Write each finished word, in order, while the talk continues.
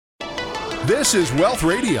This is Wealth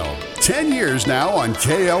Radio, 10 years now on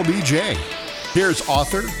KLBJ. Here's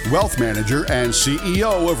author, wealth manager, and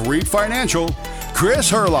CEO of REIT Financial,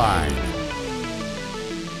 Chris Herline.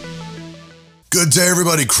 Good day,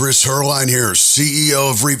 everybody. Chris Herline here,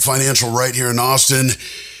 CEO of REIT Financial right here in Austin,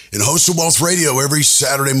 and host of Wealth Radio every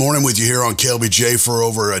Saturday morning with you here on KLBJ for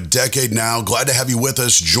over a decade now. Glad to have you with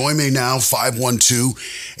us. Join me now,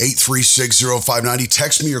 512-836-0590.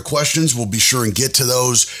 Text me your questions. We'll be sure and get to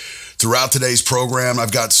those throughout today's program.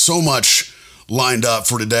 I've got so much lined up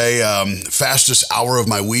for today. Fastest hour of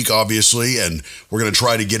my week, obviously, and we're going to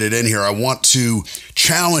try to get it in here. I want to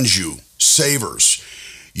challenge you, savers,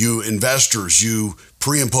 you investors, you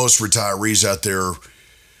pre- and post-retirees out there,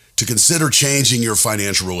 to consider changing your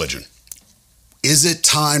financial religion. Is it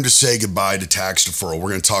time to say goodbye to tax deferral? We're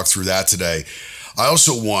going to talk through that today. I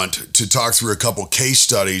also want to talk through a couple case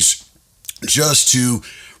studies just to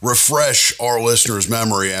refresh our listeners'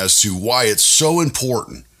 memory as to why it's so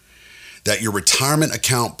important that your retirement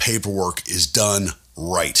account paperwork is done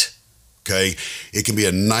right, okay? It can be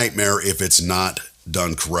a nightmare if it's not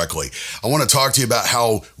done correctly. I want to talk to you about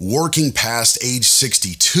how working past age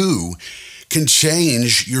 62 can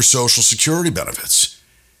change your Social Security benefits.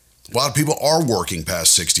 A lot of people are working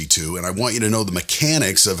past 62, and I want you to know the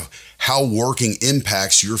mechanics of how working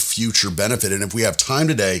impacts your future benefit. And if we have time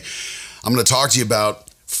today, I'm going to talk to you about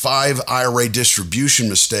 5 IRA distribution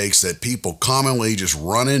mistakes that people commonly just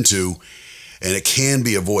run into, and it can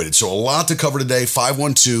be avoided. So a lot to cover today.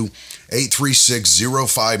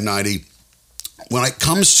 512-836-0590. When it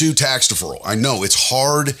comes to tax deferral, I know it's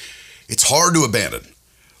hard to abandon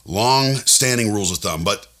long-standing rules of thumb,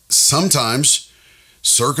 but sometimes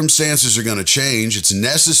circumstances are going to change. It's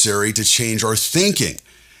necessary to change our thinking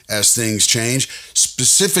as things change,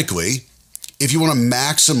 specifically if you want to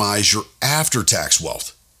maximize your after-tax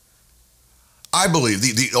wealth. I believe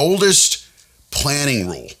the oldest planning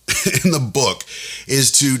rule in the book is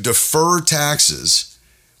to defer taxes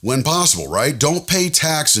when possible, right? Don't pay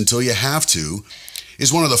tax until you have to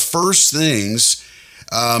is one of the first things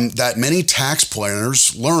that many tax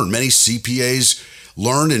planners learn, many CPAs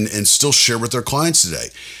learn and still share with their clients today.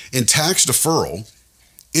 In tax deferral,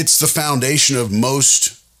 it's the foundation of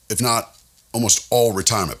most, if not almost all,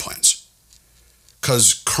 retirement plans.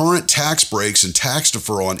 Because current tax breaks and tax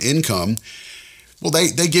deferral on income, well,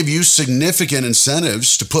 they give you significant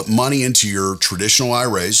incentives to put money into your traditional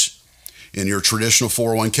IRAs and your traditional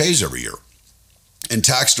 401ks every year. And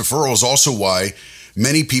tax deferral is also why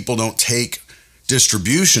many people don't take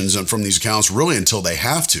distributions from these accounts really until they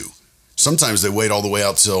have to. Sometimes they wait all the way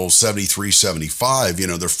out till 73, 75,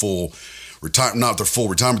 their full not their full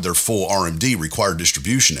retirement, their full RMD, required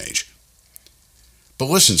distribution age. But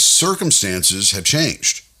listen, circumstances have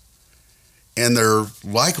changed, and they're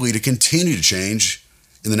likely to continue to change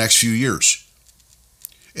in the next few years.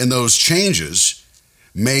 And those changes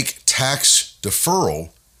make tax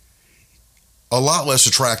deferral a lot less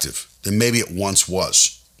attractive than maybe it once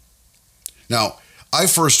was. Now, I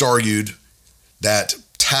first argued that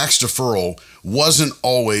tax deferral wasn't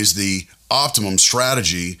always the optimum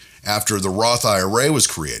strategy after the Roth IRA was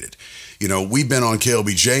created. We've been on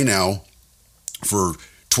KLBJ now for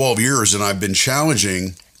 12 years, and 10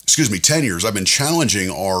 years. I've been challenging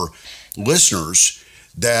our listeners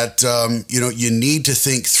that, you need to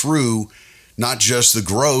think through not just the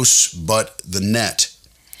gross, but the net.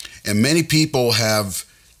 And many people have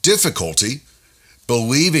difficulty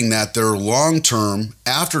believing that their long-term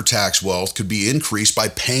after-tax wealth could be increased by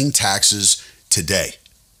paying taxes today.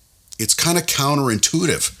 It's kind of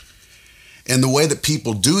counterintuitive. And the way that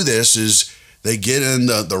people do this is they get in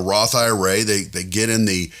the Roth IRA, they get in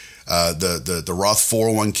the Roth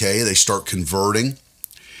 401k, they start converting.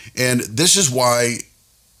 And this is why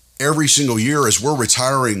every single year as we're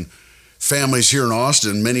retiring families here in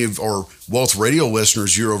Austin, many of our Wealth Radio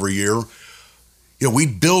listeners year over year, we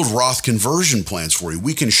build Roth conversion plans for you.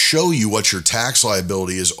 We can show you what your tax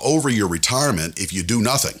liability is over your retirement if you do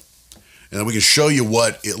nothing. And then we can show you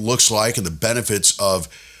what it looks like and the benefits of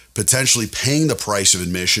potentially paying the price of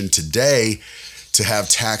admission today to have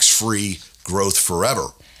tax-free growth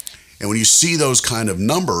forever. And when you see those kind of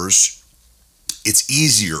numbers, it's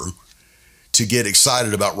easier to get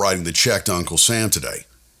excited about writing the check to Uncle Sam today.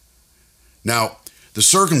 Now, the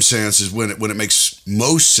circumstances when it makes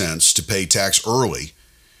most sense to pay tax early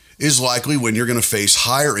is likely when you're going to face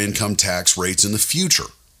higher income tax rates in the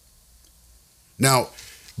future. Now,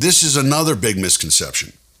 this is another big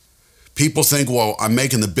misconception. People think, well, I'm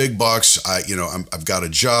making the big bucks. I've got a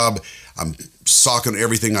job. I'm socking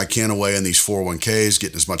everything I can away in these 401ks,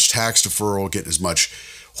 getting as much tax deferral, getting as much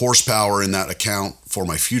horsepower in that account for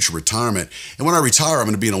my future retirement. And when I retire, I'm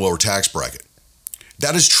going to be in a lower tax bracket.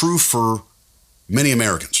 That is true for many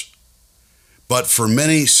Americans. But for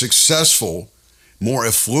many successful, more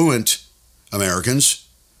affluent Americans,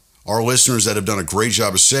 our listeners that have done a great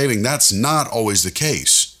job of saving, that's not always the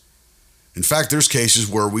case. In fact, there's cases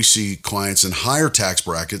where we see clients in higher tax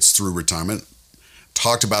brackets through retirement.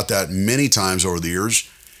 Talked about that many times over the years.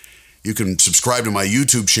 You can subscribe to my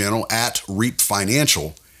YouTube channel at Reap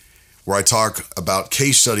Financial, where I talk about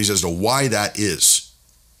case studies as to why that is.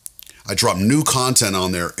 I drop new content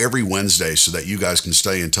on there every Wednesday so that you guys can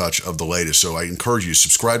stay in touch of the latest. So I encourage you to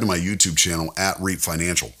subscribe to my YouTube channel at Reap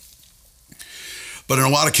Financial. But in a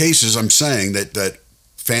lot of cases, I'm saying that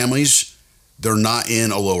families, they're not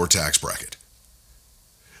in a lower tax bracket.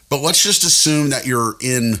 But let's just assume that you're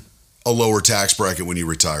in a lower tax bracket when you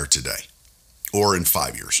retire today or in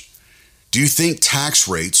 5 years. Do you think tax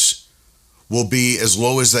rates will be as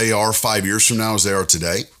low as they are 5 years from now as they are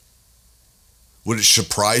today? Would it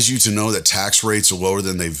surprise you to know that tax rates are lower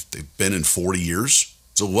than they've been in 40 years?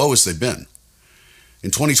 It's the lowest they've been. In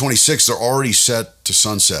 2026, they're already set to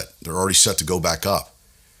sunset. They're already set to go back up.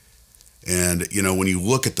 And, when you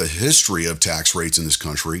look at the history of tax rates in this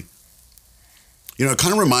country, it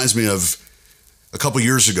kind of reminds me of a couple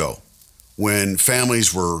years ago when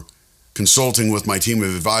families were consulting with my team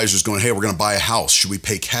of advisors going, hey, we're going to buy a house. Should we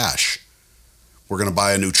pay cash? We're going to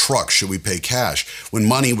buy a new truck. Should we pay cash? When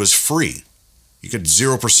money was free, you get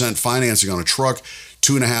 0% financing on a truck,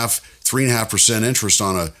 2.5%, 3.5% interest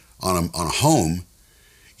on a home.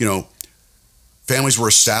 Families were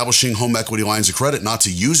establishing home equity lines of credit, not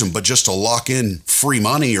to use them, but just to lock in free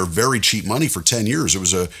money or very cheap money for 10 years. It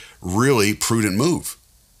was a really prudent move.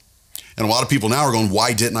 And a lot of people now are going,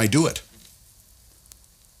 why didn't I do it?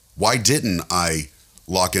 Why didn't I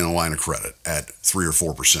lock in a line of credit at 3 or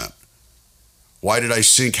 4%? Why did I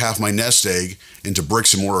sink half my nest egg into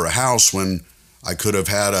bricks and mortar a house when I could have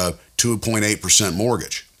had a 2.8%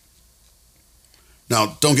 mortgage?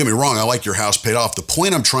 Now, don't get me wrong, I like your house paid off. The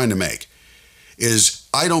point I'm trying to make is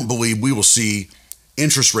I don't believe we will see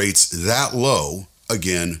interest rates that low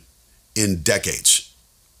again in decades,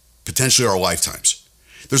 potentially our lifetimes.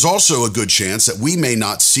 There's also a good chance that we may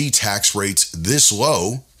not see tax rates this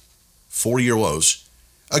low, 40-year lows,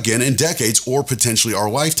 again in decades or potentially our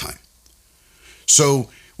lifetime. So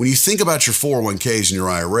when you think about your 401ks and your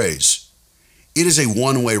IRAs, it is a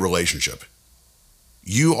one-way relationship.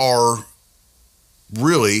 You are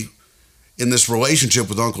really in this relationship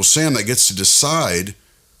with Uncle Sam that gets to decide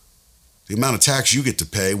the amount of tax you get to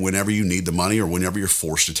pay whenever you need the money or whenever you're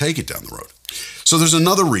forced to take it down the road. So there's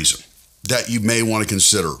another reason that you may want to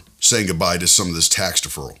consider saying goodbye to some of this tax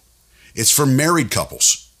deferral. It's for married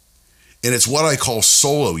couples, and it's what I call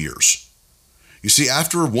solo years. You see,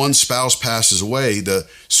 after one spouse passes away, the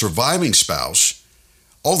surviving spouse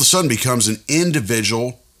all of a sudden becomes an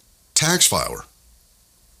individual tax filer.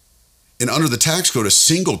 And under the tax code, a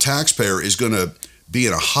single taxpayer is going to be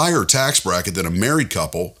in a higher tax bracket than a married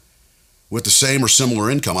couple with the same or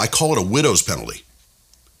similar income. I call it a widow's penalty.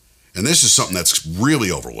 And this is something that's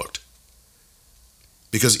really overlooked.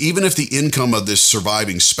 Because even if the income of this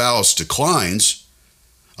surviving spouse declines,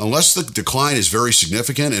 unless the decline is very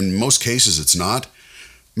significant, in most cases it's not,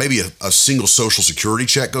 maybe a single Social Security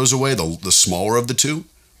check goes away, the smaller of the two.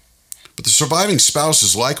 But the surviving spouse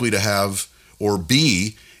is likely to have or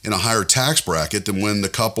be in a higher tax bracket than when the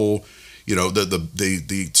couple,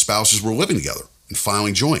 the spouses were living together and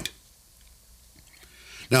filing joint.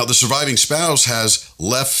 Now, the surviving spouse has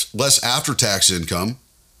less after-tax income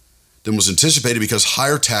than was anticipated because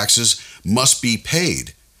higher taxes must be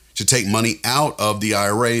paid to take money out of the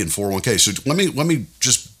IRA and 401k. So let me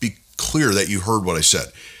just be clear that you heard what I said.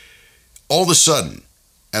 All of a sudden,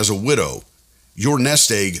 as a widow, your nest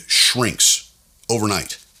egg shrinks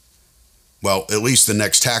overnight. Well, at least the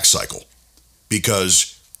next tax cycle,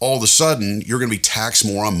 because all of a sudden you're going to be taxed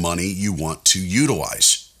more on money you want to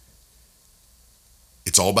utilize.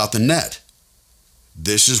 It's all about the net.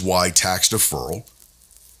 This is why tax deferral,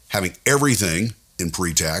 having everything in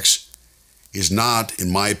pre-tax, is not,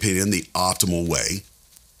 in my opinion, the optimal way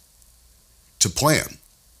to plan.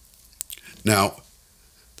 Now,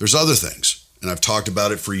 there's other things, and I've talked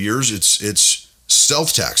about it for years. It's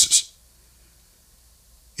stealth taxes.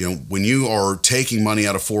 When you are taking money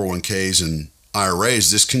out of 401ks and IRAs,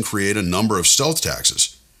 this can create a number of stealth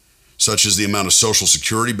taxes, such as the amount of Social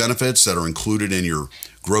Security benefits that are included in your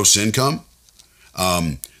gross income,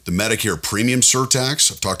 the Medicare premium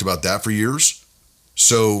surtax. I've talked about that for years.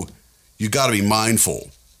 So you got to be mindful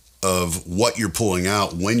of what you're pulling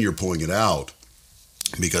out when you're pulling it out,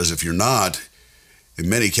 because if you're not, in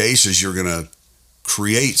many cases, you're going to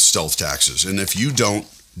create stealth taxes. And if you don't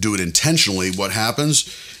do it intentionally, what happens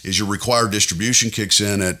is your required distribution kicks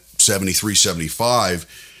in at 73, 75.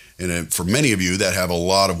 And for many of you that have a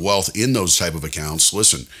lot of wealth in those type of accounts,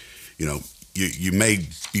 listen, you may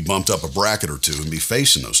be bumped up a bracket or two and be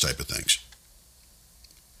facing those type of things.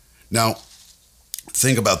 Now,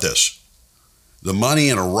 think about this. The money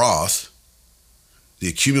in a Roth, the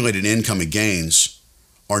accumulated income and gains,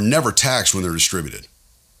 are never taxed when they're distributed.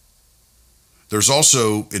 There's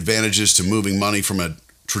also advantages to moving money from a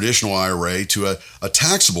traditional IRA to a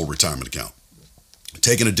taxable retirement account.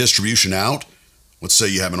 Taking a distribution out, let's say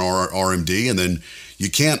you have an RMD, and then you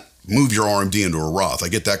can't move your RMD into a Roth. I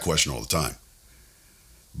get that question all the time.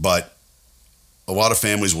 But a lot of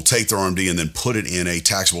families will take their RMD and then put it in a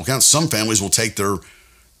taxable account. Some families will take their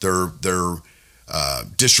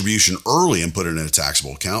distribution early and put it in a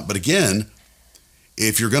taxable account. But again,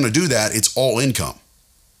 if you're going to do that, it's all income.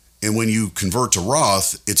 And when you convert to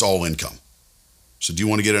Roth, it's all income. So do you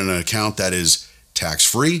want to get in an account that is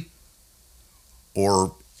tax-free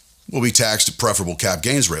or will be taxed at preferable cap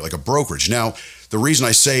gains rate, like a brokerage? Now, the reason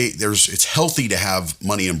I say it's healthy to have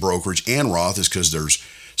money in brokerage and Roth is because there's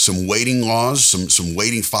some waiting laws, some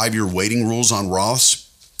 5-year waiting rules on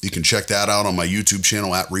Roths. You can check that out on my YouTube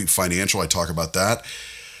channel at REAP Financial. I talk about that.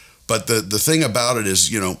 But the thing about it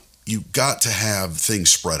is, you got to have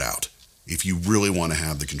things spread out if you really want to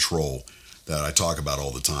have the control that I talk about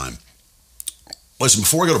all the time. Listen,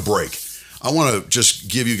 before I go to break, I want to just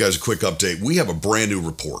give you guys a quick update. We have a brand new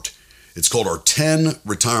report. It's called our 10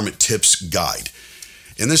 Retirement Tips Guide.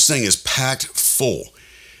 And this thing is packed full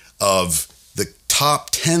of the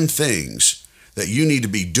top 10 things that you need to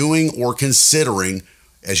be doing or considering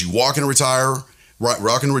as you walk into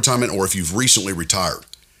retirement, or if you've recently retired.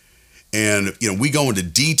 And, we go into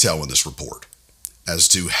detail in this report as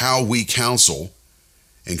to how we counsel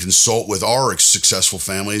and consult with our successful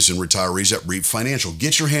families and retirees at REAP Financial.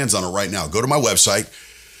 Get your hands on it right now. Go to my website.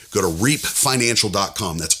 Go to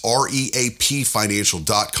reapfinancial.com. That's REAP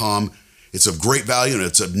financial.com. It's of great value and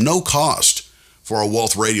it's of no cost for our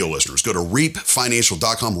Wealth Radio listeners. Go to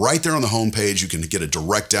reapfinancial.com. Right there on the homepage, you can get a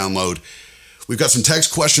direct download. We've got some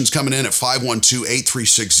text questions coming in at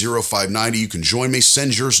 512-836-0590. You can join me.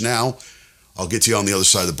 Send yours now. I'll get to you on the other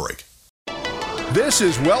side of the break. This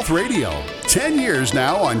is Wealth Radio, 10 years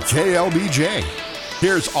now on KLBJ.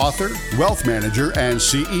 Here's author, wealth manager, and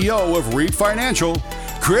CEO of REAP Financial,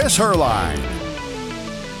 Chris Herline.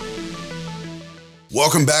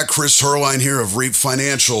 Welcome back. Chris Herline here of REAP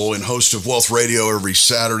Financial and host of Wealth Radio every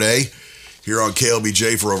Saturday here on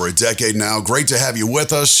KLBJ for over a decade now. Great to have you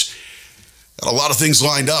with us. Got a lot of things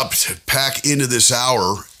lined up to pack into this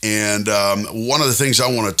hour. And one of the things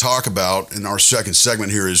I want to talk about in our second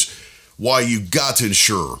segment here is why you got to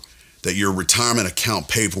ensure that your retirement account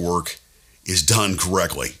paperwork is done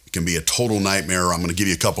correctly. It can be a total nightmare. I'm going to give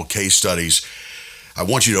you a couple case studies. I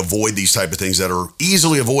want you to avoid these type of things that are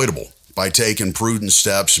easily avoidable by taking prudent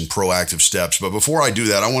steps and proactive steps. But before I do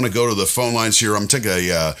that, I want to go to the phone lines here. I'm going to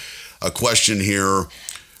take a question here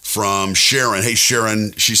from Sharon. Hey,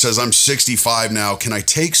 Sharon, she says, I'm 65 now. Can I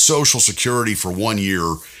take Social Security for 1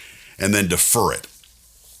 year and then defer it?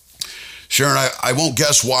 Sharon, I won't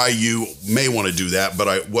guess why you may want to do that,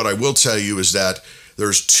 but what I will tell you is that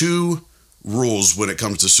there's two rules when it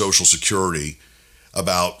comes to Social Security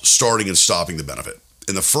about starting and stopping the benefit.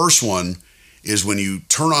 And the first one is when you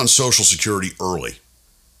turn on Social Security early.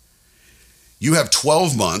 You have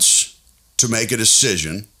 12 months to make a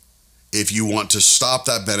decision if you want to stop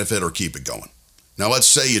that benefit or keep it going. Now, let's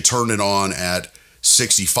say you turn it on at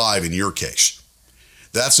 65 in your case.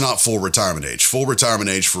 That's not full retirement age. Full retirement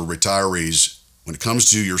age for retirees when it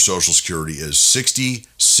comes to your Social Security is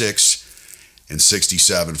 66 and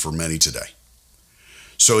 67 for many today.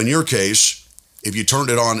 So in your case, if you turned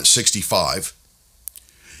it on at 65,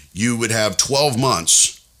 you would have 12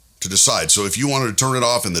 months to decide. So if you wanted to turn it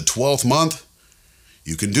off in the 12th month,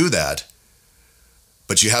 you can do that.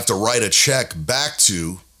 But you have to write a check back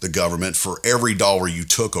to the government for every dollar you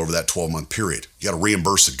took over that 12-month period. You got to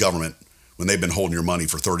reimburse the government when they've been holding your money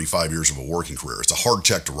for 35 years of a working career. It's a hard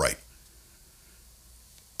check to write.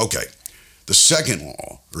 Okay, the second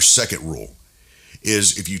law or second rule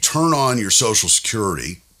is if you turn on your Social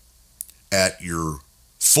Security at your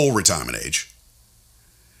full retirement age,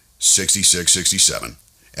 66, 67,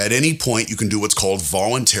 at any point you can do what's called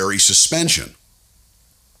voluntary suspension.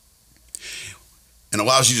 And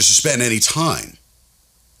allows you to suspend any time.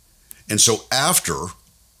 And so after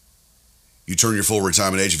you turn your full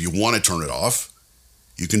retirement age, if you want to turn it off,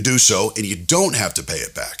 you can do so and you don't have to pay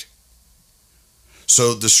it back.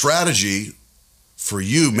 So the strategy for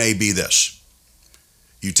you may be this.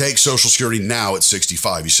 You take Social Security now at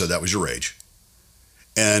 65. You said that was your age.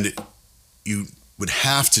 And you would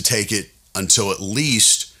have to take it until at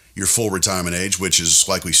least your full retirement age, which is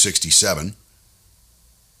likely 67.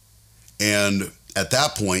 And at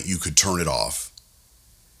that point, you could turn it off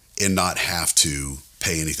and not have to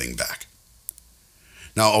pay anything back.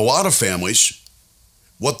 Now, a lot of families,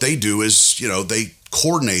 what they do is, they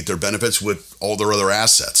coordinate their benefits with all their other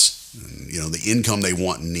assets, the income they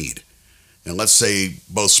want and need. And let's say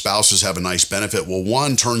both spouses have a nice benefit. Well,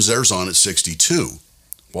 one turns theirs on at 62,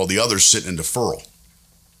 while the other's sitting in deferral.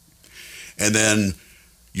 And then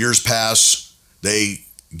years pass, they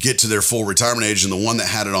get to their full retirement age, and the one that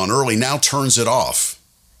had it on early now turns it off.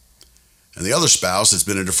 And the other spouse that's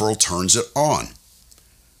been in deferral turns it on.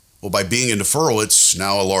 Well, by being in deferral, it's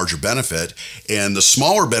now a larger benefit. And the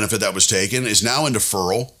smaller benefit that was taken is now in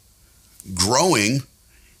deferral, growing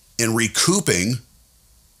and recouping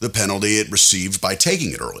the penalty it received by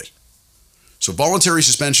taking it early. So voluntary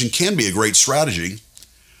suspension can be a great strategy,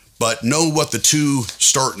 but know what the two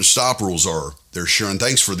start and stop rules are there, Sharon.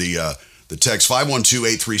 Thanks for the text,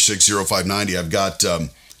 512-836-0590. I've got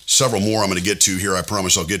several more I'm going to get to here. I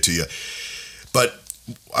promise I'll get to you. But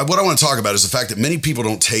what I want to talk about is the fact that many people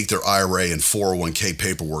don't take their IRA and 401k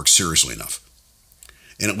paperwork seriously enough.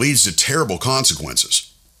 And it leads to terrible consequences.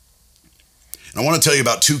 And I want to tell you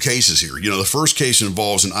about two cases here. The first case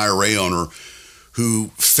involves an IRA owner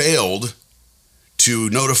who failed to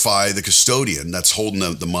notify the custodian that's holding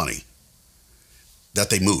the money that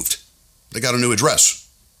they moved. They got a new address.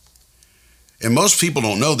 And most people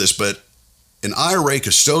don't know this, but an IRA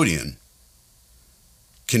custodian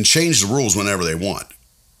can change the rules whenever they want.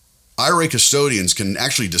 IRA custodians can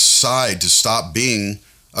actually decide to stop being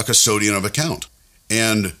a custodian of account.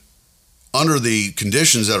 And under the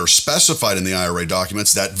conditions that are specified in the IRA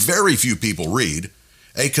documents that very few people read,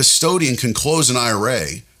 a custodian can close an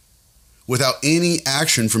IRA without any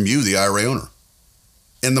action from you, the IRA owner.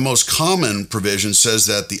 And the most common provision says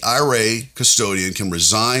that the IRA custodian can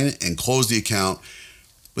resign and close the account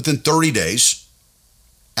within 30 days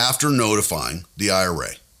after notifying the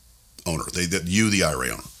IRA owner, the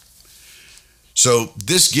IRA owner. So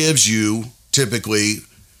this gives you typically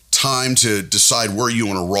time to decide where you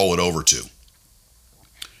want to roll it over to.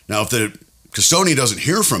 Now, if the custodian doesn't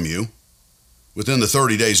hear from you within the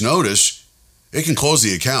 30 days notice, it can close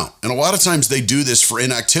the account. And a lot of times they do this for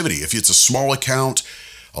inactivity. If it's a small account,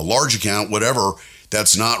 a large account, whatever,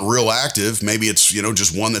 that's not real active, maybe it's,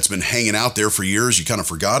 just one that's been hanging out there for years, you kind of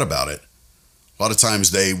forgot about it. A lot of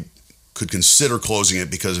times they could consider closing it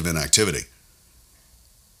because of inactivity.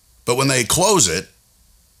 But when they close it,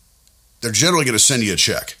 they're generally going to send you a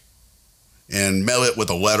check and mail it with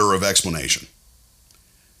a letter of explanation.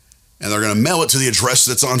 And they're going to mail it to the address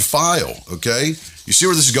that's on file, okay? You see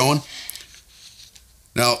where this is going?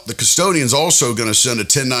 Now, the custodian's also going to send a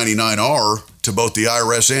 1099-R to both the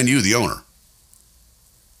IRS and you, the owner,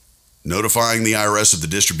 notifying the IRS of the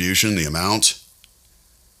distribution, the amount.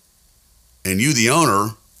 And you, the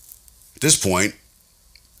owner, at this point,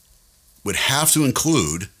 would have to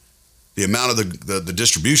include the amount of the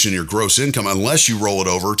distribution in your gross income unless you roll it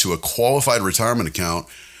over to a qualified retirement account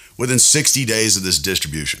within 60 days of this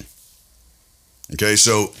distribution. Okay,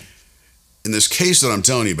 so in this case that I'm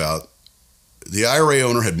telling you about, the IRA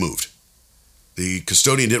owner had moved. The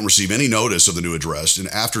custodian didn't receive any notice of the new address, and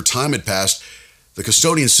after time had passed, the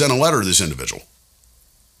custodian sent a letter to this individual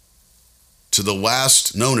to the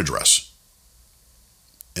last known address.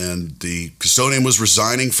 And the custodian was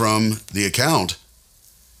resigning from the account,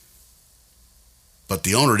 but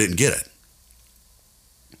the owner didn't get it.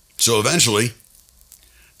 So eventually,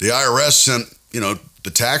 the IRS sent,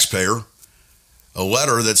 the taxpayer a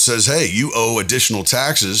letter that says, hey, you owe additional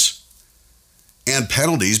taxes and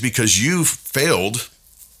penalties because you failed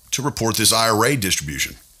to report this IRA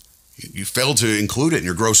distribution. You failed to include it in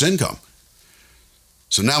your gross income.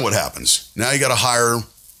 So now what happens? Now you got to hire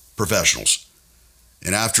professionals.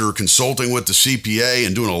 And after consulting with the CPA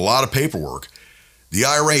and doing a lot of paperwork, the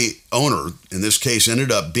IRA owner, in this case,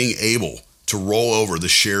 ended up being able to roll over the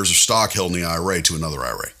shares of stock held in the IRA to another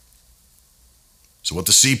IRA. So what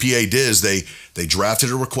the CPA did is they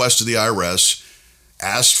drafted a request to the IRS,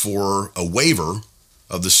 asked for a waiver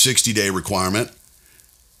of the 60-day requirement,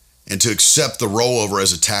 and to accept the rollover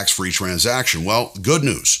as a tax-free transaction. Well, good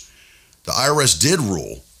news. The IRS did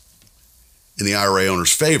rule in the IRA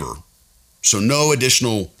owner's favor, so no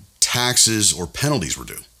additional taxes or penalties were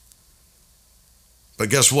due. But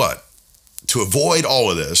guess what? To avoid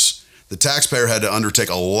all of this, the taxpayer had to undertake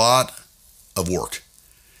a lot of work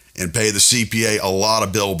and pay the CPA a lot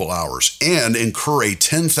of billable hours and incur a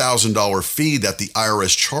 $10,000 fee that the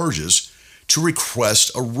IRS charges to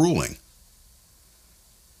request a ruling.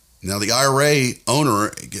 Now, the IRA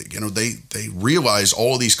owner, they realized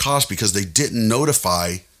all of these costs because they didn't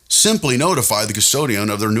simply notify the custodian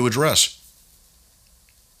of their new address.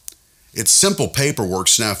 It's simple paperwork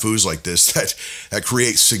snafus like this that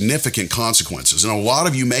create significant consequences. And a lot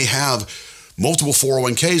of you may have multiple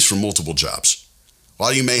 401ks from multiple jobs. A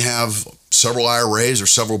lot of you may have several IRAs or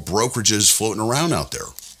several brokerages floating around out there.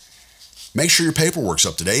 Make sure your paperwork's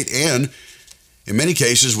up to date. And in many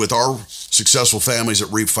cases, with our successful families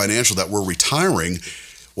at Reap Financial that we're retiring,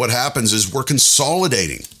 what happens is we're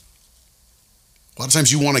consolidating. A lot of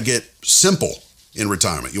times you want to get simple in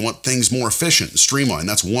retirement. You want things more efficient and streamlined.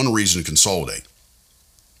 That's one reason to consolidate.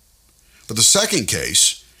 But the second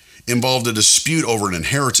case involved a dispute over an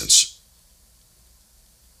inheritance.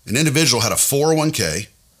 An individual had a 401k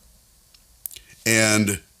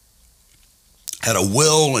and had a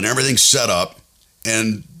will and everything set up.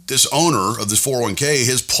 And this owner of this 401k,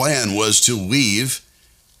 his plan was to leave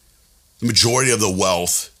the majority of the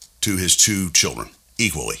wealth to his two children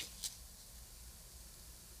equally.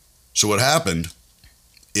 So what happened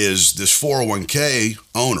is this 401k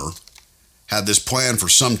owner had this plan for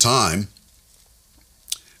some time.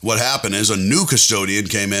 What happened is a new custodian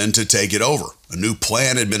came in to take it over, a new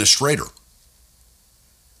plan administrator.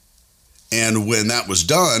 And when that was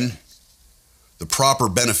done, the proper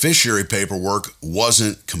beneficiary paperwork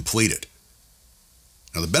wasn't completed.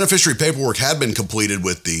 Now, the beneficiary paperwork had been completed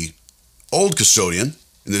with the old custodian,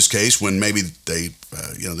 in this case, when maybe the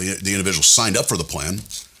individual signed up for the plan.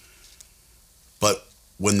 But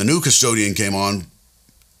when the new custodian came on,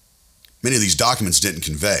 many of these documents didn't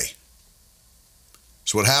convey.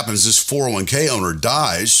 So what happens, this 401k owner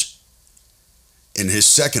dies, and his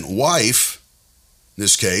second wife, in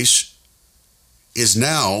this case, is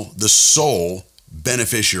now the sole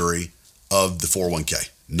beneficiary of the 401k,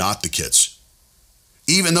 not the kids.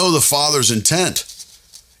 Even though the father's intent,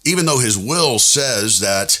 even though his will says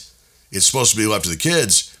that it's supposed to be left to the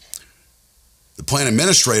kids, the plan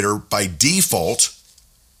administrator by default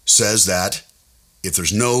says that if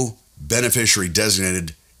there's no beneficiary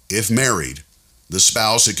designated, if married, the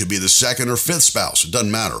spouse, it could be the second or fifth spouse, it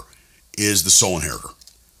doesn't matter, is the sole inheritor.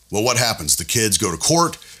 Well, what happens? The kids go to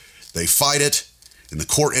court, they fight it, and the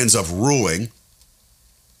court ends up ruling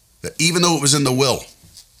that even though it was in the will,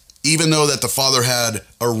 even though that the father had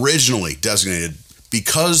originally designated,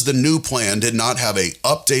 because the new plan did not have a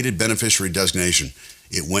updated beneficiary designation,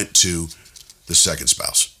 it went to the second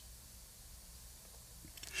spouse.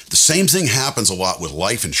 The same thing happens a lot with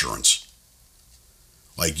life insurance.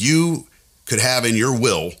 Like you could have in your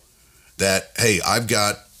will that, hey, I've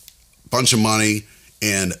got a bunch of money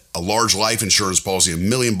and a large life insurance policy, $1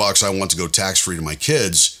 million I want to go tax-free to my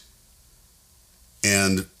kids.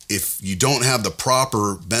 And if you don't have the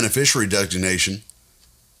proper beneficiary designation,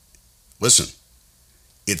 listen,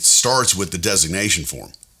 it starts with the designation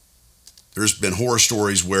form. There's been horror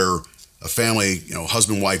stories where a family,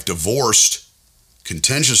 husband, wife divorced,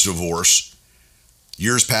 contentious divorce,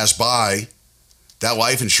 years passed by, that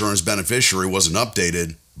life insurance beneficiary wasn't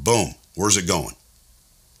updated, boom, where's it going?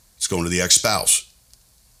 It's going to the ex-spouse.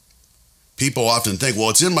 People often think,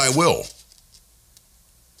 well, it's in my will.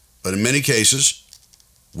 But in many cases,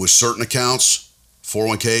 with certain accounts,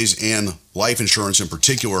 401ks and life insurance in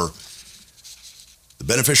particular, the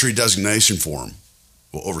beneficiary designation form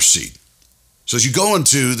will oversee. So as you go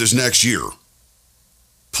into this next year,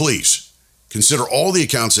 please consider all the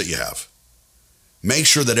accounts that you have. Make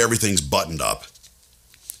sure that everything's buttoned up.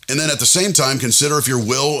 And then at the same time, consider if your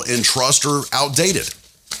will and trust are outdated.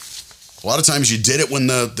 A lot of times you did it when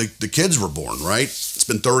the kids were born, right? It's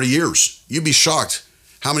been 30 years. You'd be shocked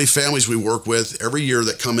how many families we work with every year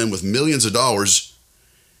that come in with millions of dollars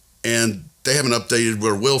and they haven't updated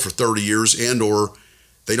their will for 30 years and or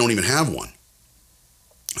they don't even have one.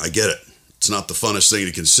 I get it. It's not the funnest thing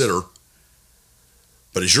to consider.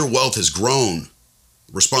 But as your wealth has grown,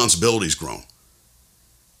 responsibility's grown.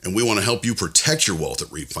 And we want to help you protect your wealth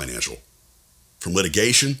at Reap Financial from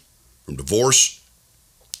litigation, from divorce.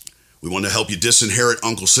 We want to help you disinherit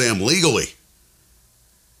Uncle Sam legally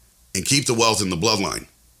and keep the wealth in the bloodline.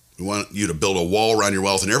 We want you to build a wall around your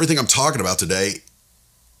wealth, and everything I'm talking about today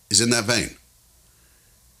is in that vein.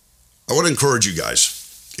 I want to encourage you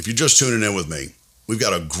guys, if you're just tuning in with me, we've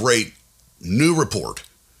got a great new report.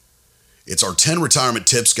 It's our 10 retirement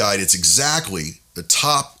tips guide. It's exactly the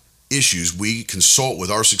top issues we consult with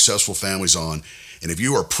our successful families on. And if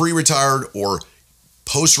you are pre-retired or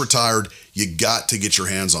post-retired, you got to get your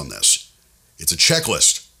hands on this. It's a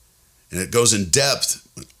checklist, and it goes in depth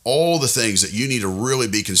with all the things that you need to really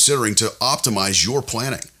be considering to optimize your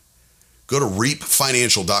planning. Go to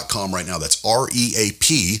reapfinancial.com right now. That's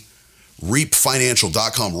REAP,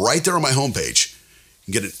 reapfinancial.com, right there on my homepage.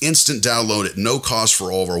 You can get an instant download at no cost for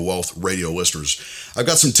all of our Wealth Radio listeners. I've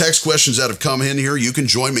got some text questions that have come in here. You can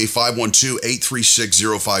join me,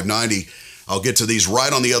 512-836-0590. I'll get to these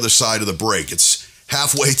right on the other side of the break. It's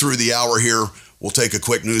halfway through the hour here. We'll take a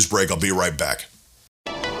quick news break. I'll be right back.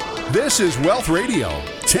 This is Wealth Radio,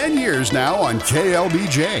 10 years now on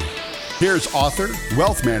KLBJ. Here's author,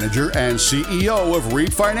 wealth manager, and CEO of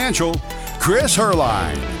REAP Financial, Chris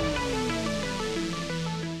Herline.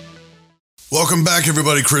 Welcome back,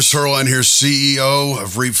 everybody. Chris Herline here, CEO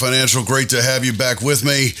of REAP Financial. Great to have you back with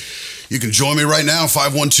me. You can join me right now,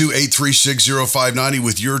 512-836-0590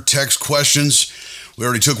 with your text questions. We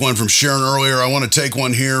already took one from Sharon earlier. I want to take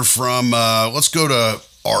one here from, let's go to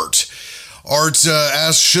Art. Art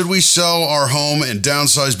asks, should we sell our home and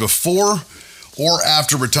downsize before or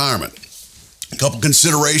after retirement? A couple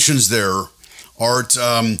considerations there, Art.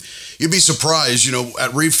 You'd be surprised,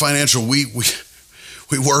 at REAP Financial, we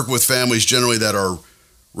work with families generally that are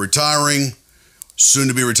retiring, soon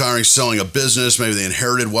to be retiring, selling a business, maybe they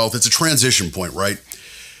inherited wealth. It's a transition point, right?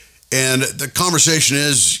 And the conversation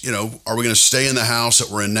is, are we going to stay in the house that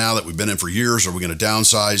we're in now that we've been in for years? Or are we going to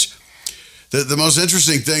downsize? The most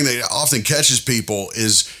interesting thing that often catches people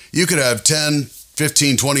is you could have $10,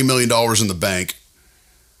 $15, $20 million in the bank,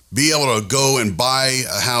 be able to go and buy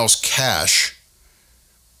a house cash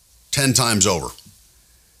 10 times over.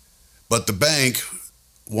 But the bank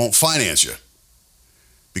won't finance you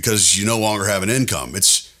because you no longer have an income.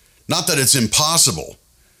 It's not that it's impossible,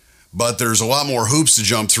 but there's a lot more hoops to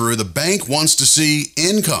jump through. The bank wants to see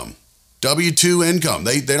income. W-2 income.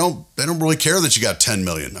 They don't really care that you got 10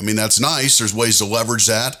 million. I mean, that's nice. There's ways to leverage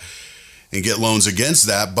that and get loans against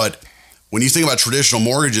that. But when you think about traditional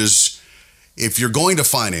mortgages, if you're going to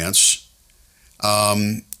finance,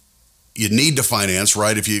 you need to finance,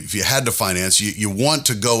 right? If you had to finance, you want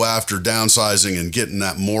to go after downsizing and getting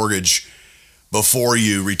that mortgage before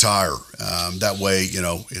you retire. That way,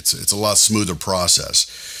 it's a lot smoother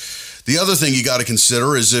process. The other thing you got to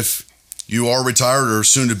consider is if you are retired or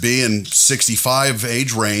soon to be in 65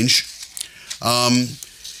 age range,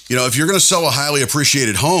 if you're going to sell a highly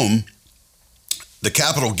appreciated home, the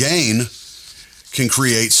capital gain can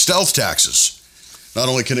create stealth taxes. Not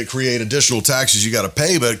only can it create additional taxes you got to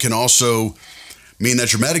pay, but it can also mean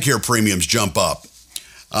that your Medicare premiums jump up.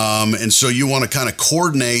 And so you want to kind of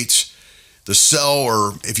coordinate the sell,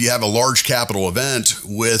 or if you have a large capital event,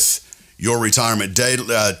 with your retirement date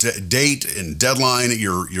and deadline,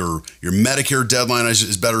 your Medicare deadline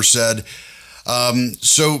is better said.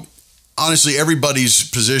 So honestly,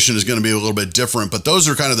 everybody's position is going to be a little bit different, but those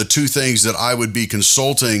are kind of the two things that I would be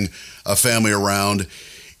consulting a family around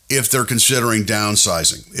if they're considering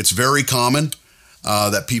downsizing. It's very common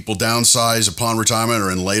that people downsize upon retirement or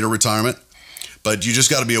in later retirement, but you just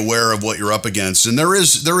got to be aware of what you're up against. And there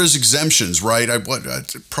is exemptions, right? I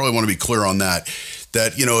probably want to be clear on that.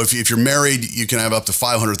 That, if you're married, you can have up to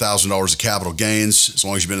 $500,000 of capital gains as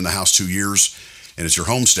long as you've been in the house 2 years and it's your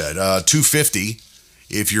homestead. $250,000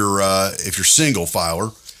 if you're single filer.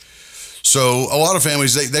 So a lot of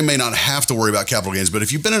families, they may not have to worry about capital gains, but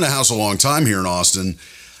if you've been in a house a long time here in Austin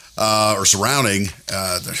or surrounding,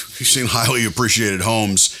 you've seen highly appreciated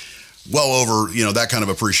homes, well over that kind of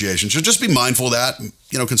appreciation. So just be mindful of that.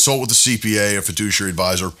 Consult with the CPA, a fiduciary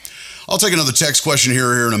advisor. I'll take another text question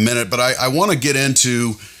here in a minute, but I want to get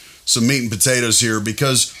into some meat and potatoes here,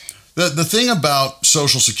 because the thing about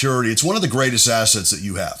Social Security, it's one of the greatest assets that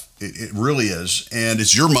you have. It really is. And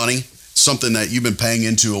it's your money. It's something that you've been paying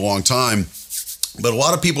into a long time. But a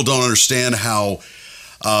lot of people don't understand how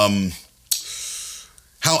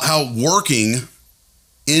working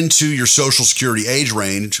into your Social Security age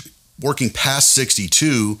range, working past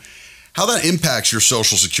 62, how that impacts your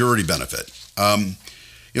Social Security benefit.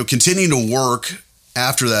 Continuing to work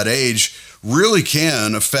after that age really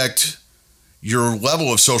can affect your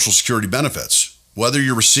level of Social Security benefits, whether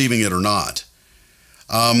you're receiving it or not.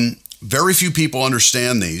 Very few people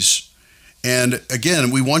understand these. And again,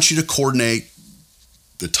 we want you to coordinate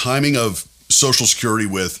the timing of Social Security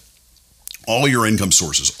with all your income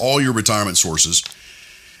sources, all your retirement sources.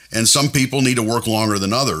 And some people need to work longer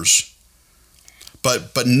than others.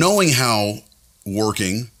 But knowing how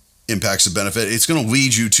working impacts the benefit, it's going to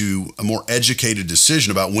lead you to a more educated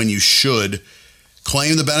decision about when you should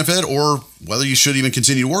claim the benefit or whether you should even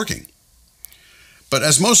continue working. But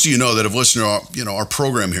as most of you know that have listened to our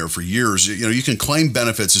program here for years, you can claim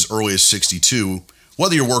benefits as early as 62,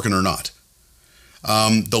 whether you're working or not.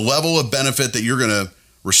 The level of benefit that you're going to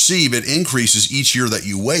receive, it increases each year that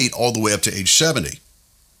you wait all the way up to age 70.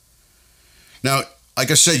 Now,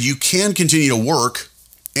 like I said, you can continue to work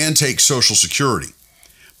and take Social Security,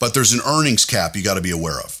 but there's an earnings cap you got to be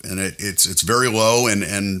aware of, and it's very low,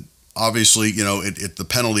 and obviously, the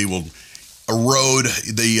penalty will erode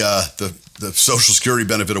the Social Security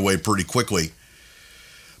benefit away pretty quickly.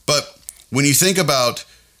 But when you think about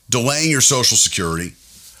delaying your Social Security,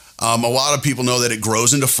 a lot of people know that it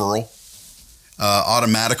grows in deferral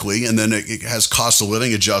automatically, and then it has cost of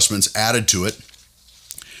living adjustments added to it.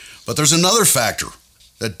 But there's another factor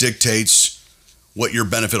that dictates what your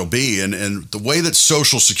benefit will be. And the way that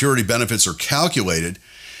Social Security benefits are calculated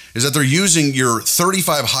is that they're using your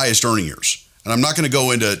 35 highest earning years. And I'm not going to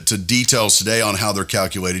go into details today on how they're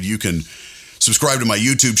calculated. You can subscribe to my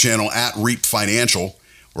YouTube channel at Reap Financial,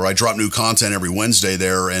 where I drop new content every Wednesday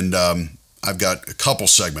there. And I've got a couple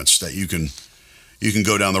segments that you can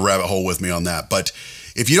go down the rabbit hole with me on that. But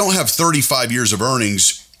if you don't have 35 years of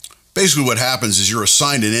earnings, basically what happens is you're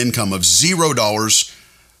assigned an income of $0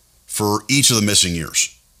 for each of the missing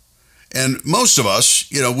years. And most of us,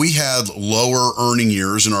 we had lower earning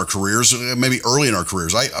years in our careers, maybe early in our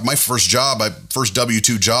careers. My first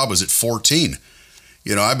W-2 job was at 14.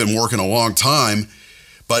 I've been working a long time,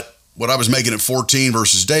 but what I was making at 14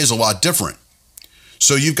 versus today is a lot different.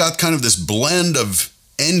 So you've got kind of this blend of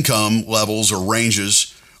income levels or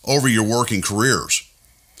ranges over your working careers.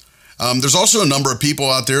 There's also a number of people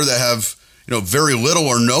out there that have, very little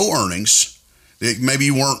or no earnings. Maybe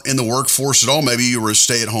you weren't in the workforce at all. Maybe you were a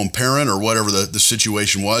stay-at-home parent or whatever the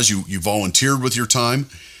situation was. You volunteered with your time.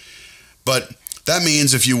 But that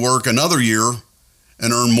means if you work another year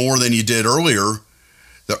and earn more than you did earlier,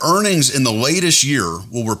 the earnings in the latest year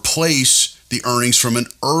will replace the earnings from an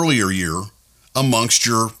earlier year amongst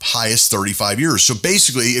your highest 35 years. So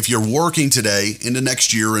basically, if you're working today into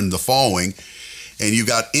next year and the following, and you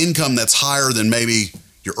got income that's higher than maybe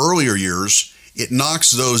your earlier years, it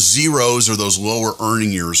knocks those zeros or those lower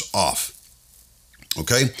earning years off.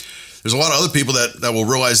 Okay? There's a lot of other people that will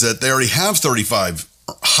realize that they already have 35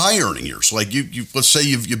 high earning years. Like you let's say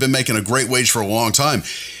you've been making a great wage for a long time.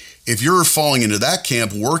 If you're falling into that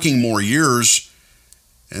camp, working more years,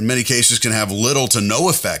 in many cases, can have little to no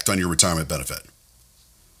effect on your retirement benefit.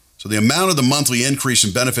 So the amount of the monthly increase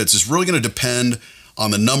in benefits is really going to depend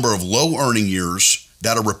on the number of low earning years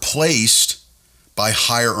that are replaced by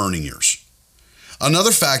higher earning years.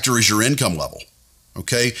 Another factor is your income level.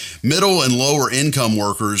 Okay, middle and lower income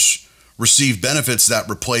workers receive benefits that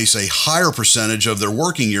replace a higher percentage of their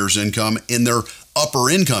working years' income in their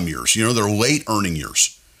upper income years, their late earning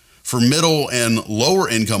years. For middle and lower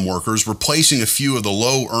income workers, replacing a few of the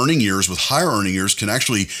low earning years with higher earning years can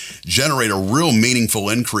actually generate a real meaningful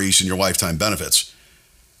increase in your lifetime benefits.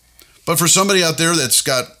 But for somebody out there that's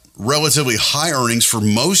got relatively high earnings for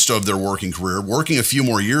most of their working career, working a few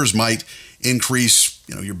more years might increase,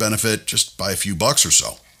 your benefit just by a few bucks or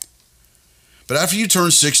so. But after you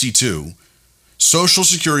turn 62, Social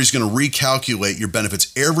Security is going to recalculate your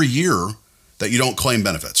benefits every year that you don't claim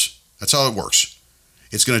benefits. That's how it works.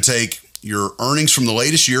 It's going to take your earnings from the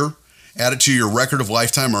latest year, add it to your record of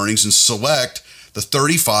lifetime earnings, and select the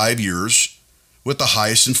 35 years with the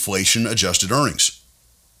highest inflation-adjusted earnings.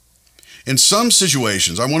 In some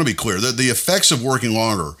situations, I want to be clear that the effects of working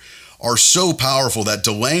longer are so powerful that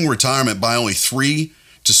delaying retirement by only 3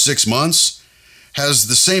 to 6 months has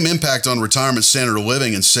the same impact on retirement standard of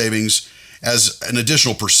living and savings as an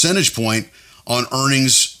additional percentage point on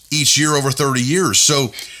earnings each year over 30 years. So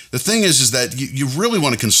the thing is that you really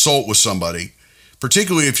want to consult with somebody,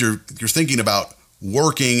 particularly if you're thinking about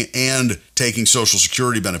working and taking Social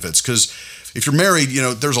Security benefits. Because if you're married,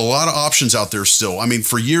 there's a lot of options out there still. I mean,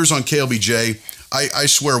 for years on KLBJ, I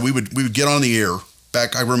swear we would get on the air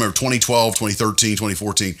back, I remember 2012, 2013,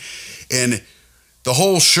 2014, and the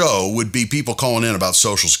whole show would be people calling in about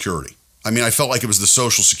Social Security. I mean, I felt like it was the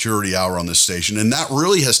Social Security hour on this station, and that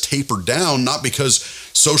really has tapered down, not because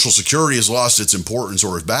Social Security has lost its importance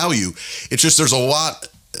or its value. It's just there's a lot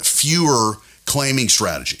fewer claiming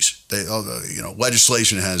strategies.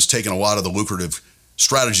 Legislation has taken a lot of the lucrative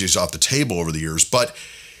strategies off the table over the years, but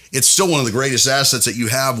it's still one of the greatest assets that you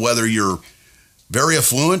have, whether you're very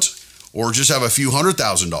affluent or just have a few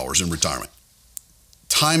 $100,000 in retirement.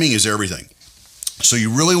 Timing is everything. So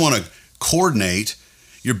you really want to coordinate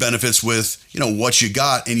your benefits with, what you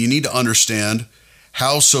got, and you need to understand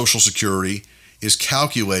how Social Security is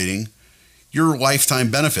calculating your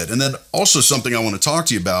lifetime benefit. And then also something I want to talk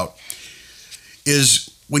to you about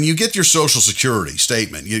is when you get your Social Security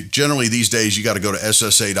statement, generally these days you got to go to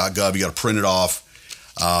ssa.gov, you got to print it off.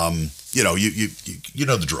 You know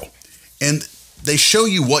the drill. And they show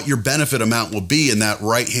you what your benefit amount will be in that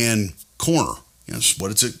right-hand corner.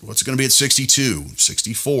 What's it going to be at 62,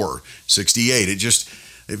 64, 68?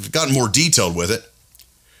 They've gotten more detailed with it.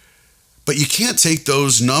 But you can't take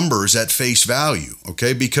those numbers at face value,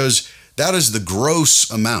 okay? Because that is the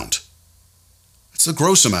gross amount. It's the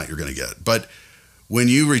gross amount you're going to get. But when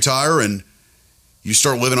you retire and you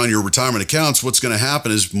start living on your retirement accounts, what's going to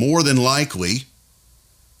happen is more than likely,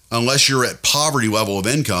 unless you're at poverty level of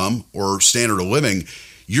income or standard of living,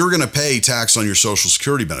 you're going to pay tax on your Social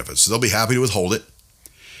Security benefits. So they'll be happy to withhold it.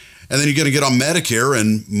 And then you're going to get on Medicare,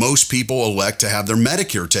 and most people elect to have their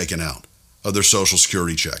Medicare taken out of their Social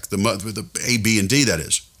Security check, the A, B, and D, that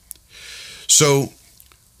is. So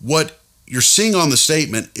what you're seeing on the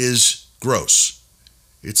statement is gross.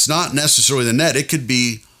 It's not necessarily the net. It could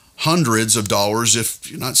be hundreds of dollars,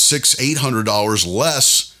 if not $600-800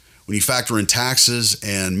 less when you factor in taxes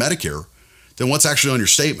and Medicare than what's actually on your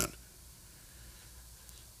statement.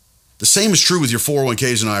 The same is true with your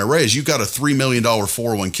 401ks and IRAs. You've got a $3 million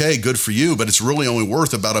 401k, good for you, but it's really only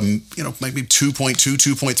worth about maybe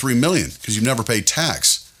 2.3 million because you've never paid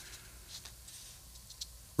tax.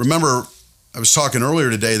 Remember, I was talking earlier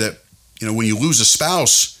today that, when you lose a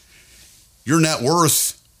spouse, your net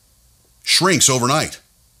worth shrinks overnight.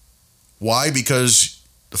 Why? Because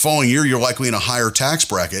the following year, you're likely in a higher tax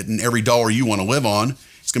bracket, and every dollar you want to live on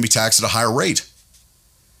is going to be taxed at a higher rate.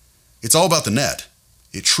 It's all about the net.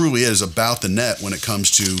 It truly is about the net when it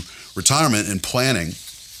comes to retirement and planning.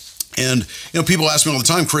 And people ask me all the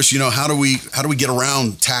time, Chris, how do we get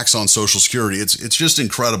around tax on Social Security? It's just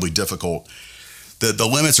incredibly difficult. The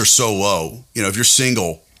limits are so low. If you're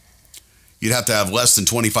single, you'd have to have less than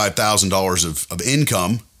 $25,000 of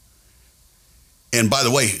income. And by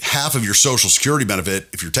the way, half of your Social Security benefit,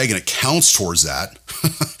 if you're taking it, counts towards that.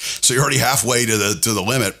 So you're already halfway to the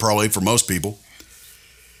limit, probably for most people.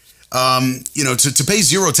 To pay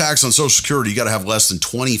zero tax on Social Security, you got to have less than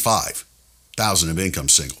 $25,000 of income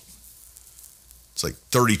single. It's like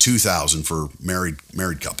 $32,000 for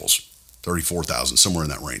married couples, $34,000, somewhere in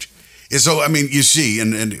that range. And so, you see,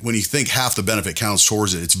 and when you think half the benefit counts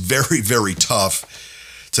towards it, it's very, very tough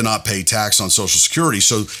to not pay tax on Social Security.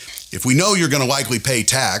 So if we know you're going to likely pay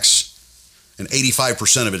tax, and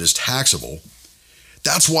 85% of it is taxable,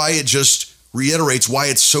 that's why it just reiterates why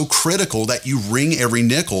it's so critical that you wring every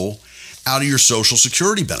nickel out of your Social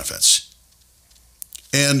Security benefits.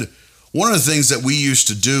 And one of the things that we used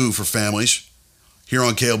to do for families here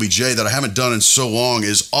on KLBJ that I haven't done in so long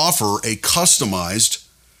is offer a customized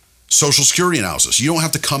Social Security analysis. You don't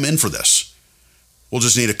have to come in for this. We'll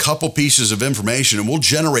just need a couple pieces of information, and we'll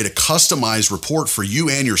generate a customized report for you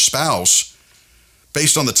and your spouse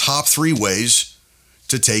based on the top 3 ways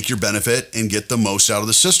to take your benefit and get the most out of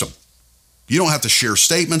the system. You don't have to share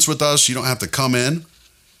statements with us. You don't have to come in.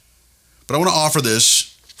 But I want to offer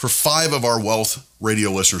this for 5 of our Wealth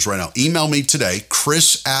Radio listeners right now. Email me today,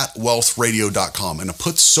 chris@wealthradio.com, and I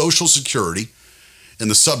put Social Security in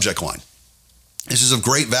the subject line. This is of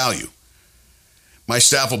great value. My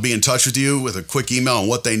staff will be in touch with you with a quick email on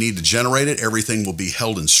what they need to generate it. Everything will be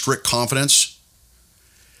held in strict confidence.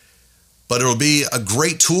 But it'll be a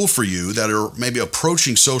great tool for you that are maybe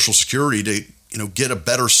approaching Social Security to get a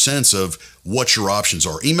better sense of what your options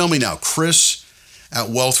are. Email me now,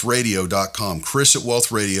 chris@wealthradio.com,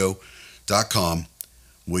 chris@wealthradio.com.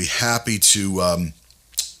 We're happy to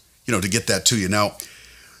get that to you. Now,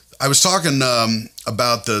 I was talking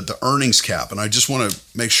about the earnings cap, and I just want to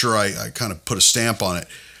make sure I kind of put a stamp on it.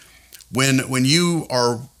 When you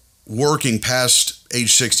are working past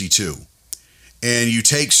age 62 and you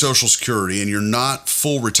take Social Security and you're not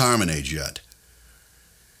full retirement age yet,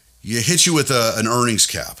 you hit you with an earnings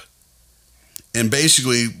cap. And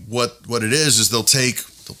basically what it is they'll take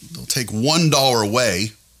 $1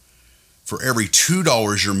 away for every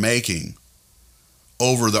 $2 you're making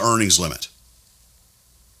over the earnings limit.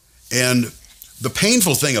 And the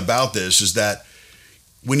painful thing about this is that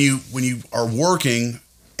when you are working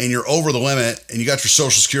and you're over the limit and you got your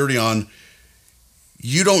Social Security on,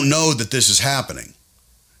 you don't know that this is happening.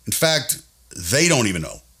 In fact, they don't even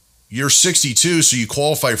know. You're 62, so you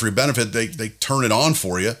qualify for your benefit. They turn it on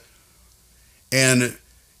for you. And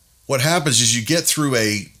what happens is you get through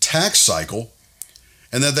a tax cycle,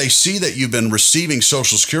 and then they see that you've been receiving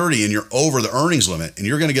Social Security and you're over the earnings limit, and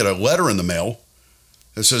you're going to get a letter in the mail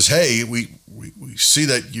that says, hey, we see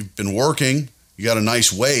that you've been working, you got a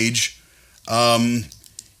nice wage,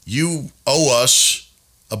 you owe us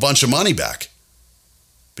a bunch of money back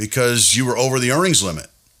because you were over the earnings limit.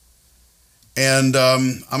 And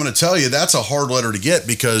I'm going to tell you, that's a hard letter to get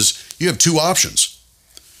because you have 2 options.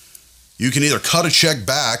 You can either cut a check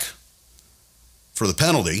back for the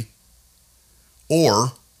penalty,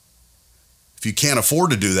 or if you can't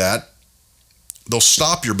afford to do that, they'll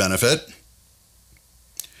stop your benefit,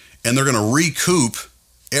 and they're going to recoup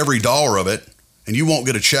every dollar of it, and you won't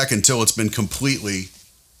get a check until it's been completely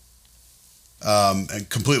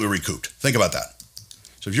recouped. Think about that.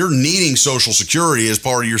 So if you're needing Social Security as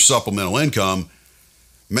part of your supplemental income,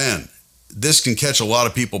 man, this can catch a lot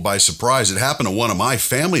of people by surprise. It happened to one of my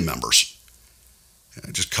family members.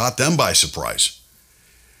 It just caught them by surprise.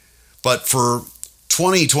 But for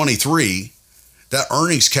 2023, that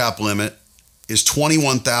earnings cap limit is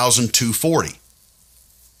 $21,240.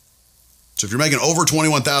 So if you're making over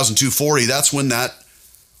 $21,240, that's when that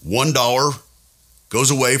 $1 goes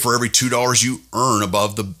away for every $2 you earn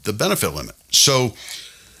above the benefit limit. So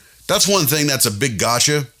that's one thing that's a big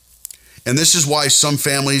gotcha. And this is why some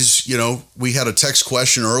families, we had a text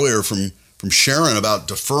question earlier from Sharon about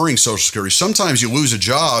deferring Social Security. Sometimes you lose a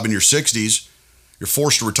job in your 60s, you're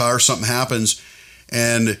forced to retire, something happens,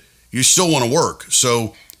 and you still want to work.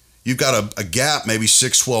 So you've got a gap, maybe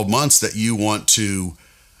 6-12 months that you want to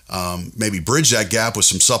maybe bridge that gap with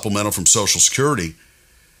some supplemental from Social Security.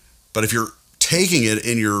 But if you're taking it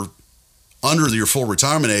and you're under your full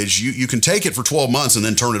retirement age, you can take it for 12 months and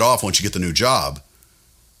then turn it off once you get the new job.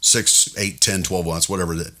 6, 8, 10, 12 months,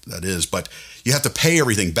 whatever that is. But you have to pay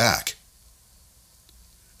everything back.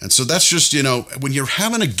 And so that's just, when you're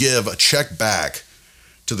having to give a check back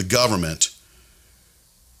to the government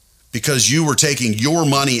because you were taking your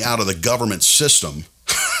money out of the government system,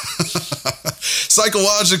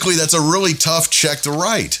 psychologically, that's a really tough check to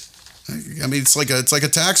write. I mean, it's like a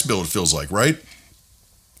tax bill, it feels like, right?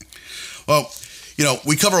 Well,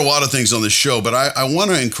 we cover a lot of things on this show, but I want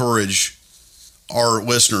to encourage our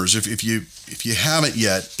listeners, if you haven't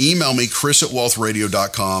yet, email me,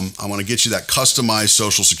 chris@wealthradio.com. I want to get you that customized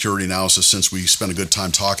Social Security analysis since we spent a good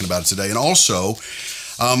time talking about it today. And also,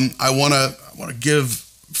 I want to give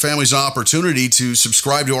families an opportunity to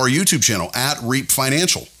subscribe to our YouTube channel at Reap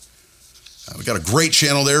Financial. We've got a great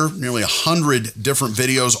channel there, nearly 100 different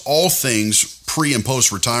videos, all things pre and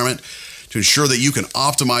post retirement to ensure that you can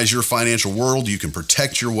optimize your financial world, you can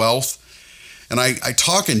protect your wealth. And I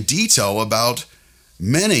talk in detail about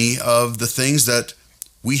many of the things that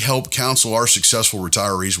we help counsel our successful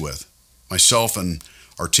retirees with, myself and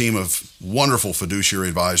our team of wonderful fiduciary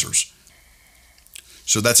advisors.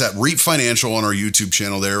 So that's at Reap Financial on our YouTube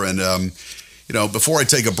channel there. And, before I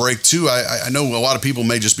take a break too, I know a lot of people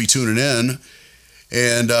may just be tuning in,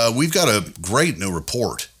 and we've got a great new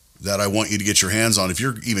report that I want you to get your hands on. If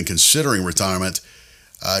you're even considering retirement,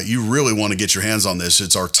 you really want to get your hands on this.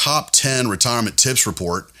 It's our top 10 retirement tips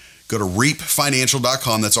report. Go to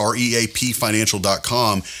reapfinancial.com. That's REAP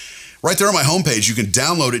financial.com. Right there on my homepage, you can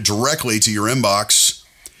download it directly to your inbox.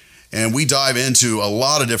 And we dive into a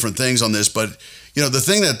lot of different things on this. But, the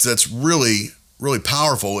thing that's really, really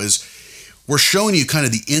powerful is we're showing you kind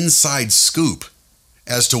of the inside scoop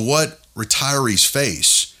as to what retirees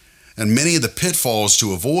face and many of the pitfalls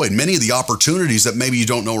to avoid, many of the opportunities that maybe you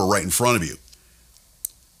don't know are right in front of you.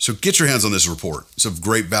 So get your hands on this report. It's of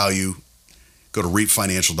great value. Go to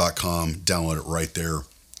reapfinancial.com, download it right there.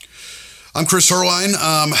 I'm Chris Herline.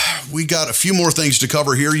 We got a few more things to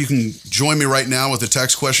cover here. You can join me right now with a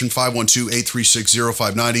text question,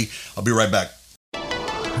 512-836-0590. I'll be right back.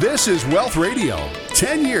 This is Wealth Radio,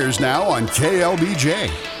 10 years now on KLBJ.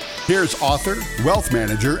 Here's author, wealth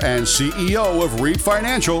manager, and CEO of Reap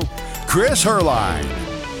Financial, Chris Herline.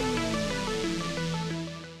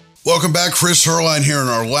 Welcome back. Chris Herline here in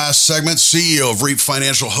our last segment, CEO of Reap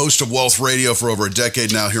Financial, host of Wealth Radio for over a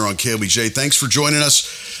decade now here on KLBJ. Thanks for joining us.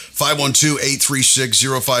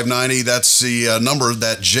 512-836-0590. That's the number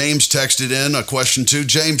that James texted in a question to.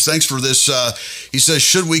 James, thanks for this. He says,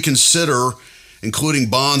 should we consider including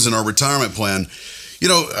bonds in our retirement plan?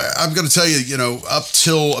 I'm going to tell you, up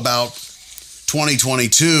till about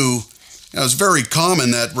 2022, it's very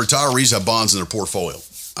common that retirees have bonds in their portfolio.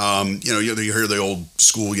 You hear the old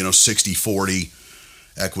school, 60-40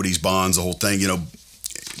 equities, bonds, the whole thing.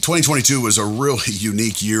 2022 was a really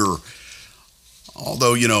unique year.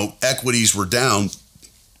 Although, equities were down,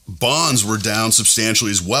 bonds were down substantially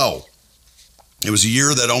as well. It was a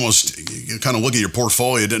year that almost, you kind of look at your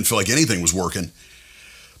portfolio, it didn't feel like anything was working.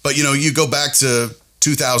 But, you go back to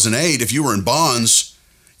 2008, if you were in bonds,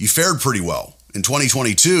 you fared pretty well. In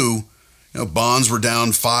 2022, bonds were down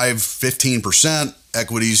 15%,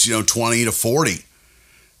 equities, 20 to 40.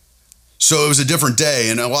 So it was a different day,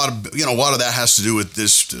 and a lot of that has to do with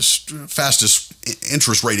this fastest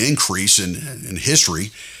interest rate increase in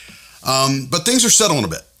history. But things are settling a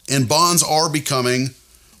bit, and bonds are becoming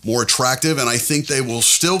more attractive, and I think they will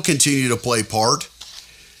still continue to play part,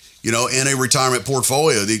 in a retirement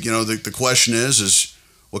portfolio. The question is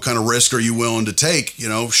what kind of risk are you willing to take?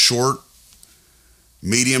 Short,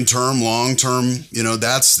 medium term, long term,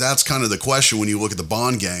 that's kind of the question when you look at the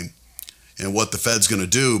bond game and what the Fed's going to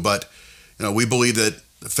do. But, we believe that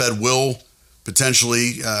the Fed will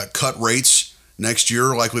potentially cut rates next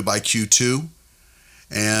year, likely by Q2.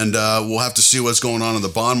 And we'll have to see what's going on in the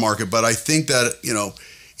bond market. But I think that,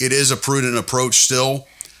 it is a prudent approach still.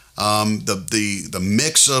 The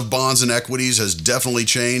mix of bonds and equities has definitely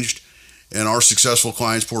changed in our successful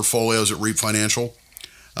clients' portfolios at REAP Financial.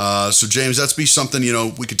 So James, that's be something,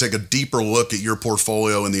 we could take a deeper look at your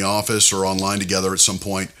portfolio in the office or online together at some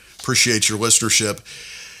point. Appreciate your listenership.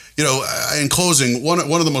 In closing, one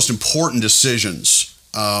of the most important decisions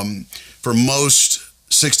for most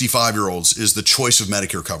 65-year-olds is the choice of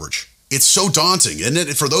Medicare coverage. It's so daunting, isn't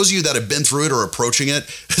it? For those of you that have been through it or approaching it,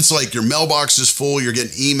 it's like your mailbox is full, you're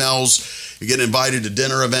getting emails, you're getting invited to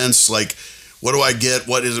dinner events, like, what do I get?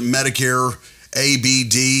 What is it? Medicare, A, B,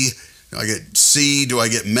 D? Do I get C? Do I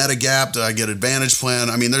get Medigap? Do I get Advantage Plan?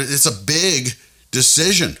 I mean, it's a big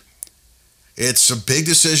decision. It's a big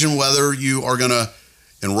decision whether you are going to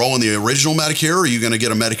enroll in the original Medicare or you're going to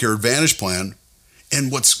get a Medicare Advantage Plan.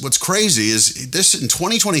 And what's crazy is this in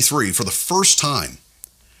 2023, for the first time,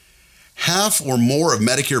 half or more of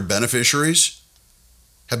Medicare beneficiaries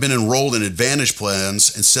have been enrolled in Advantage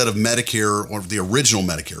plans instead of Medicare, or the original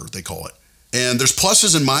Medicare, they call it. And there's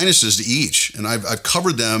pluses and minuses to each. And I've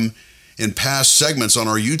covered them in past segments on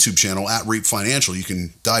our YouTube channel at REAP Financial. You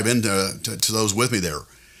can dive into to those with me there.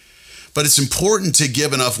 But it's important to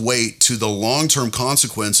give enough weight to the long-term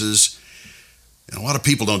consequences, and a lot of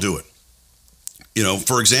people don't do it.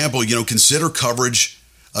 For example, consider coverage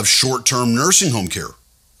of short-term nursing home care.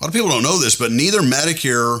 A lot of people don't know this, but neither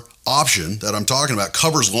Medicare option that I'm talking about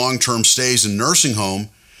covers long-term stays in nursing home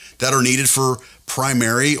that are needed for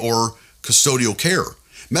primary or custodial care.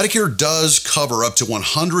 Medicare does cover up to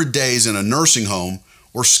 100 days in a nursing home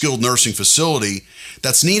or skilled nursing facility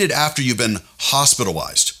that's needed after you've been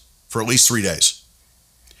hospitalized for at least 3 days.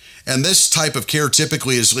 And this type of care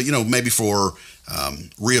typically is, maybe for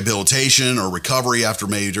rehabilitation or recovery after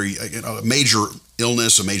a major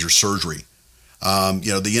illness, a major surgery.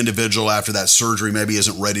 The individual after that surgery maybe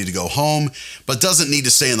isn't ready to go home, but doesn't need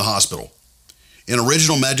to stay in the hospital. In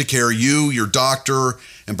original Medicare, you, your doctor,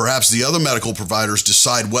 and perhaps the other medical providers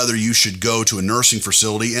decide whether you should go to a nursing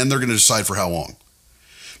facility, and they're going to decide for how long.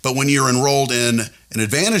 But when you're enrolled in an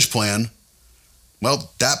Advantage plan,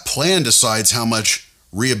 well, that plan decides how much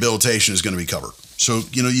rehabilitation is going to be covered. So,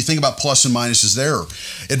 you think about plus and minuses there.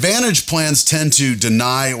 Advantage plans tend to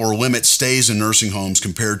deny or limit stays in nursing homes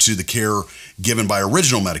compared to the care given by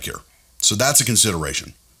original Medicare. So that's a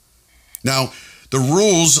consideration. Now, the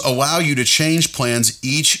rules allow you to change plans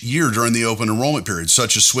each year during the open enrollment period,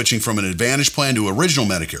 such as switching from an Advantage plan to original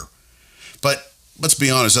Medicare. But let's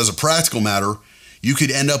be honest, as a practical matter, you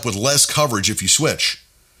could end up with less coverage if you switch.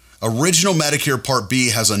 Original Medicare Part B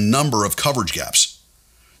has a number of coverage gaps.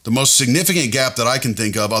 The most significant gap that I can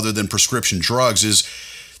think of, other than prescription drugs, is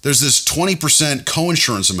there's this 20%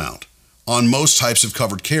 coinsurance amount on most types of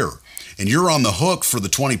covered care. And you're on the hook for the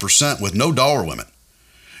 20% with no dollar limit.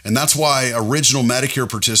 And that's why original Medicare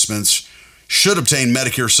participants should obtain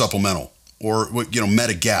Medicare supplemental or,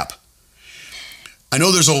 Medigap. I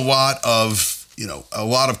know there's a lot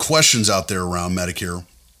of questions out there around Medicare,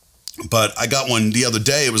 but I got one the other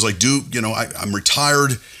day. It was like, I'm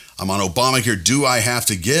retired. I'm on Obamacare. Do I have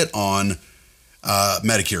to get on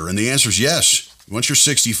Medicare? And the answer is yes. Once you're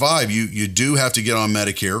 65, you do have to get on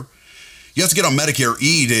Medicare. You have to get on Medicare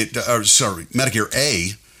Medicare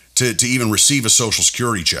A to even receive a Social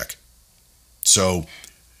Security check. So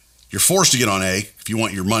you're forced to get on A if you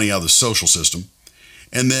want your money out of the social system.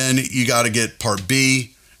 And then you got to get Part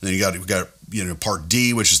B. And then you got Part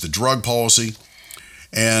D, which is the drug policy.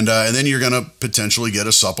 And then you're going to potentially get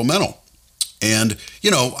a supplemental. And,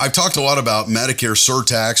 I've talked a lot about Medicare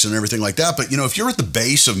surtax and everything like that. But, if you're at the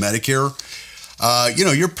base of Medicare,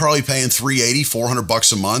 you're probably paying $380,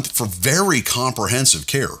 $400 a month for very comprehensive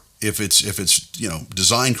care if it's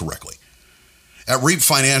designed correctly. At REAP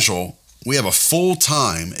Financial, we have a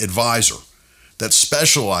full-time advisor that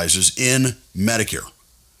specializes in Medicare.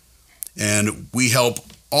 And we help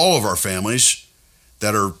all of our families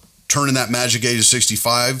that are turning that magic age of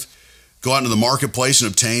 65 go out into the marketplace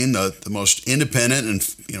and obtain the most independent and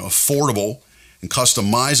affordable and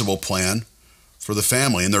customizable plan for the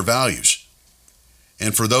family and their values.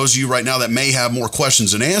 And for those of you right now that may have more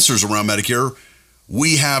questions and answers around Medicare,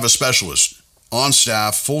 we have a specialist on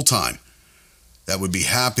staff full-time that would be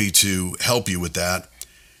happy to help you with that,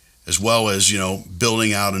 as well as,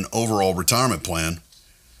 building out an overall retirement plan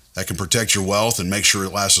that can protect your wealth and make sure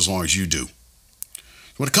it lasts as long as you do.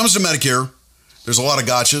 When it comes to Medicare, there's a lot of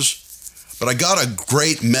gotchas, But I got a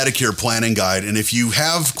great Medicare planning guide. And if you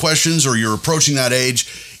have questions or you're approaching that age,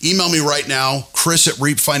 email me right now,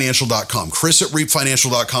 chris@reapfinancial.com.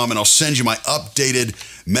 chris@reapfinancial.com, and I'll send you my updated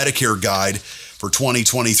Medicare guide for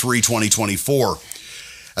 2023, 2024.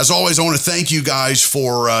 As always, I want to thank you guys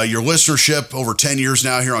for your listenership over 10 years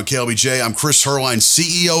now here on KLBJ. I'm Chris Herline,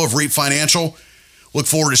 CEO of Reap Financial. Look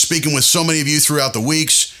forward to speaking with so many of you throughout the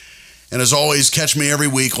weeks. And as always, catch me every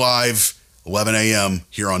week live, 11 a.m.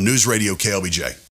 here on News Radio KLBJ.